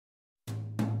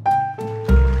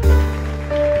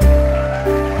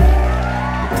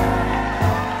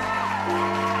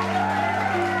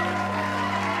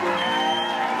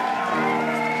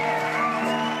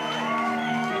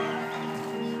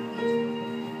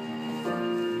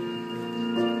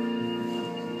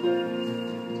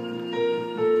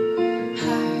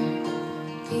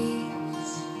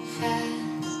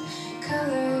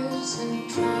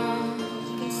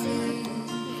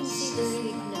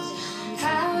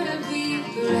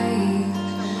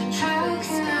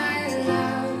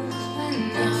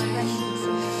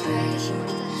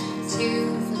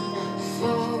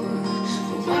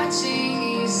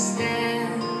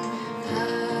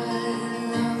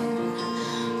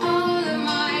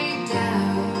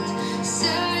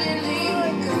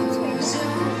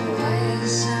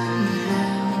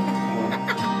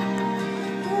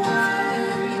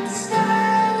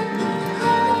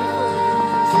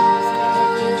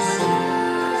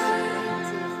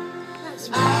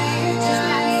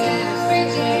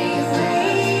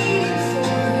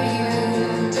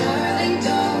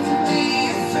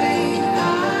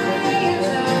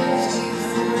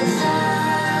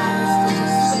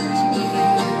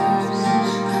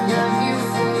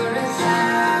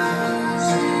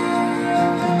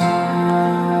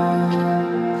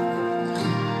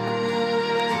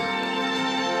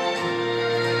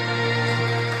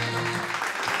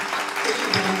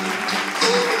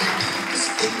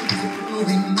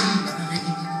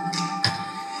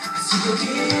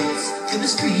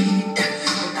street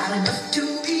without enough to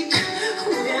eat.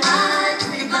 Who am I to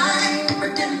be blind,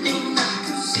 pretending not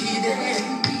to see their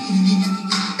need?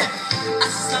 I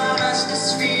saw us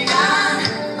disregard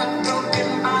a broken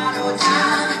bottle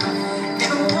time.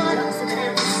 Never once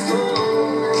there before.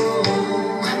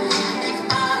 They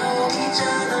follow each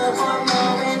other for a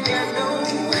moment, yeah, no.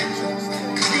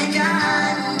 'Cause they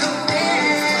got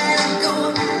nowhere to go.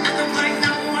 And I'm like,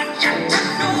 now I got to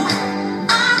know.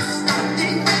 I'm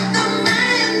starting with the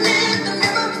man in the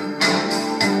mirror.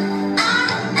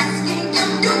 I'm asking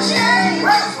him to change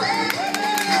his ways.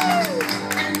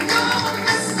 And no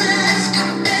message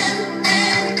coming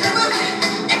any clearer.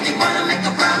 If you wanna make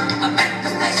a world a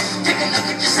better place, take a look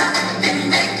at yourself and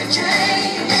make a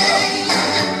change.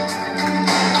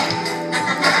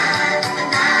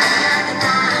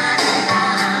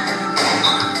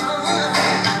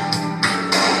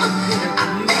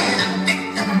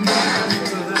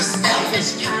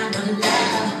 Selfish kind of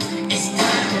love. It's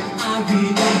time that I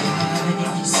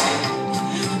realize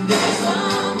there's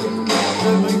someone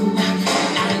more.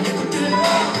 Not a little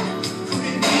girl who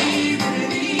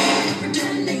really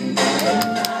pretending that they're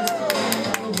not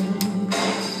alone.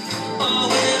 Oh,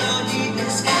 well, I need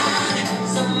this God.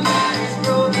 Somebody's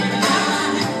broken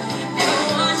heart and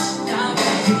washed out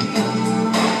the tears.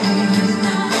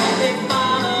 They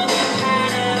follow the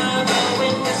pattern of the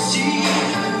winter sea.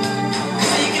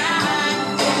 They got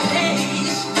no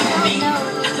place to be.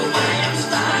 That's why I'm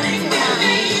starting with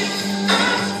me.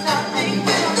 I'm starting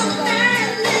with the man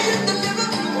in the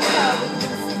mirror.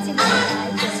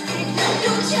 I'm asking him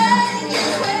to change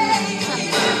his ways.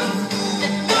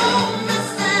 That no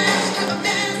message could have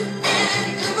been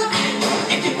any clearer.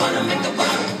 If you wanna make the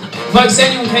world. Folks,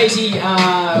 Daniel and Katie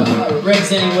are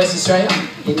representing West Australia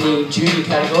in the junior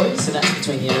category, so that's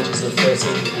between the ages of 13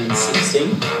 and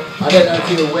 16. I don't know if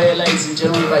you're aware, ladies and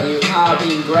gentlemen, but you are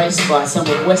being graced by some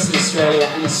of Western Australia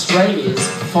and Australia's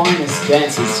finest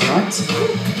dancers tonight.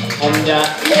 And yeah,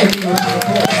 give them a round of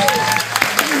applause.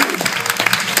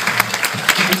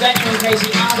 And Daniel and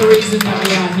Katie are the reason that we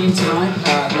are here tonight,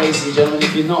 ladies and gentlemen.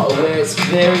 If you're not aware, it's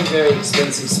very, very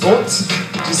expensive sport.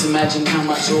 Just imagine how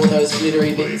much all those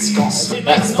glittery bits cost.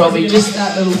 That's probably just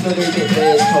that little glittery bit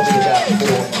there is probably about $400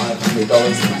 or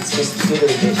 $500, and that's just the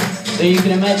glittery bit. So you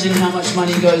can imagine how much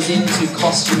money goes into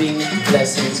costuming,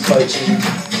 lessons, coaching,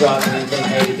 driving them from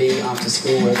A to B after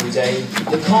school every day.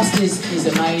 The cost is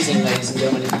amazing, ladies and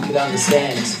gentlemen, if you could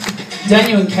understand.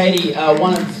 Daniel and Katie are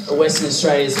one of Western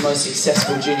Australia's most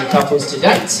successful junior couples to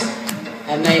date,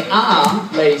 and they are,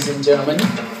 ladies and gentlemen,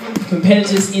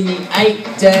 competitors in the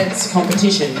 8-dance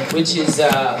competition, which is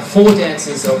 4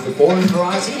 dancers of the ballroom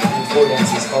variety and 4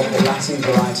 dancers of the Latin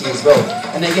variety as well.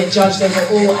 And they get judged over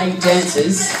all 8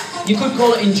 dances. You could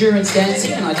call it endurance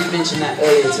dancing, and I did mention that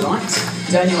earlier tonight.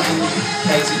 Daniel and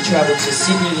Katie travelled to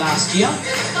Sydney last year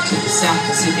to the South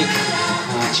Pacific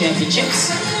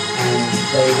Championships, and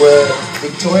they were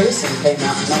victorious and came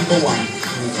out #1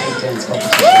 in the 8-dance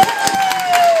competition.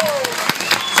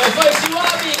 So folks, you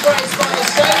are being graced by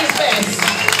Australia's best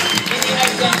in the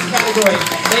 8-dance category.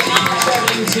 They are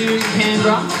travelling to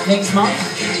Canberra next month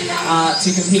to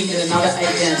compete in another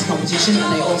 8-dance competition,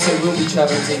 and they also will be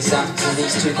travelling to South Pacific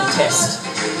to contest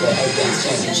the 8-dance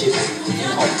championship in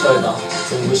October.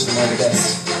 So we wish them all the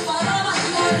best.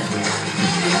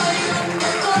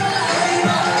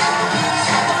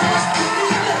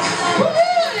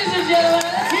 Ladies and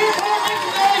gentlemen, keep moving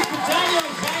today for Daniel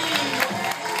and Katie.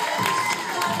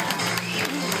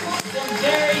 Some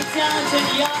very talented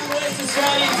young West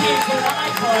Australians here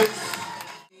tonight, folks.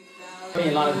 Me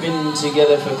and I have been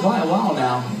together for quite a while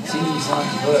now. Seems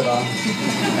like forever.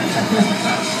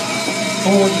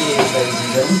 4 years, ladies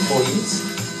and gentlemen, 4 years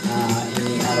in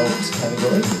the adult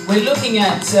category. We're looking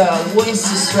at West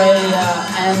Australia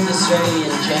and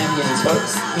Australian champions,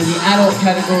 folks. In the adult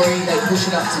category, they push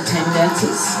it up to 10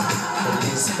 dancers. But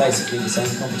it is basically the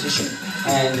same competition.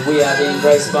 And we are being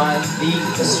graced by the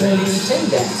Australian 10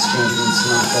 dance champions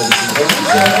tonight, ladies and gentlemen.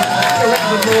 So, a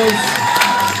round of applause.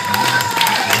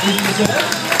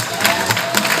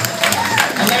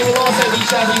 And they will also be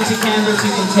travelling to Canberra to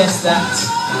contest that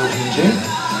in June.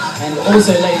 And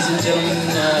also, ladies and gentlemen,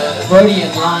 Brody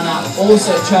and Lana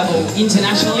also travel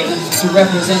internationally to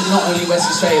represent not only West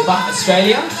Australia but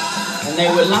Australia. And they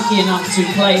were lucky enough to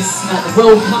place at the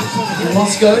World Cup in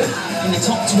Moscow in the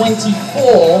top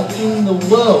 24 in the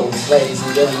world, ladies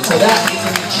and gentlemen. So that is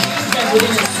an achievement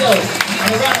within itself.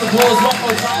 And a round of applause one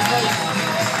more time, please.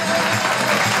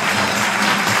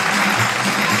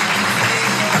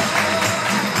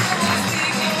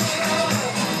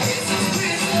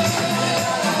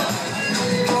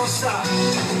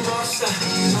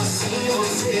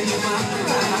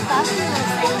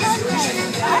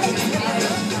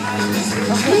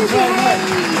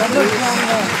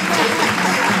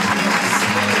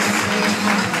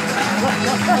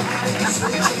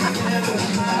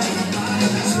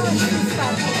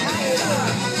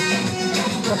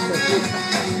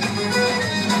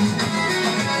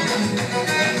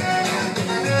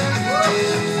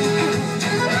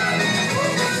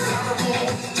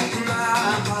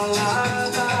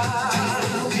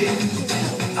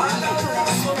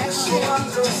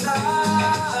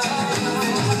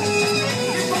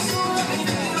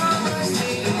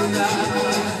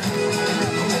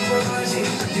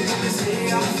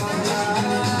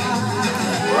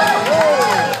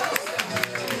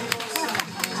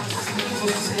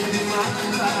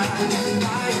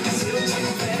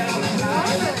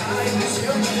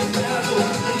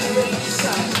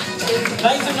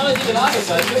 Make some noise if you like it,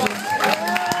 so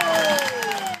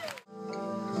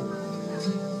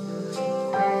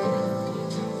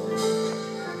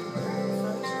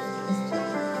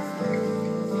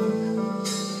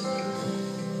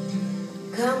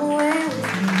Come away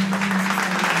with me.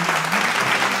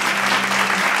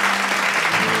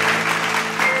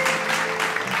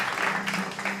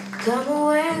 Come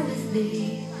away with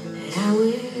me, and I will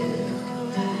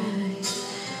write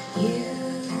you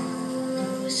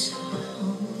a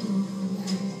song.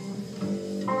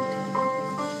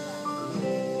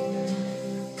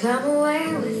 Come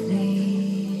away with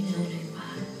me, no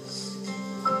remarks.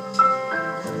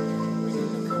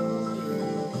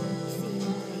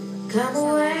 Come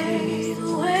away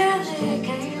where they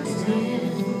can't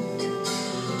stand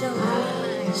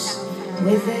us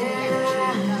with their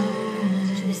eyes.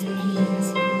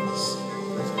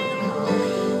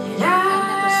 And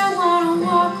I wanna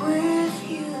walk with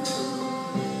you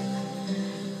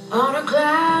on a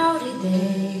cloudy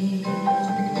day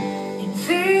in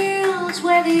fields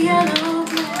where the yellow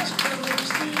grass grows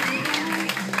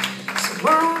deep. So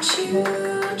won't you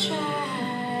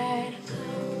try to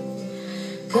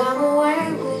come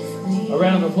away with me? a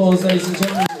round of applause, ladies and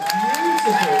gentlemen.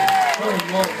 Beautiful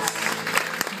flowing waltz.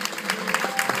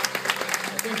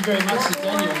 Thank you very much to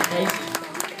Daniel and Casey.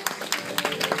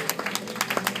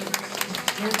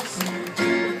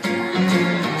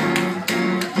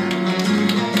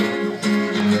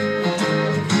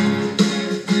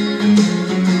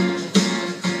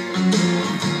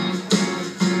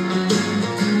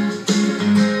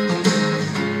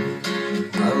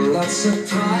 I'm not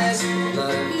surprised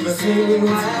that everything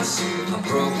lasts. I've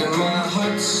broken my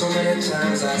heart so many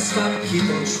times I stopped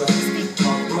keeping track.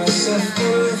 Talk myself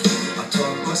through, I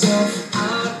talk myself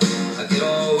out. I get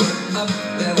all worked up,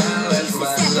 then I let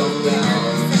myself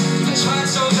down. I tried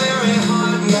so very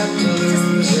hard not to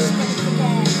lose it.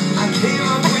 I came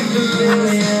up with a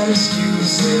million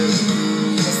excuses.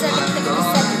 I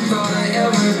thought of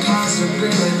every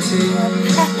possibility.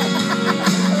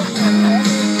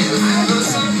 I know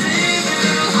someday that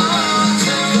I'll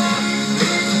turn up.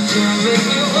 You make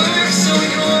me work so we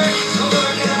can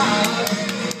work it out.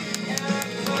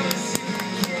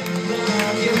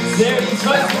 There you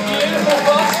go, some beautiful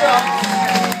foxtrot.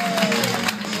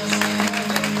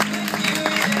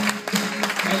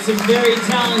 And some very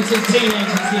talented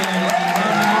teenagers here.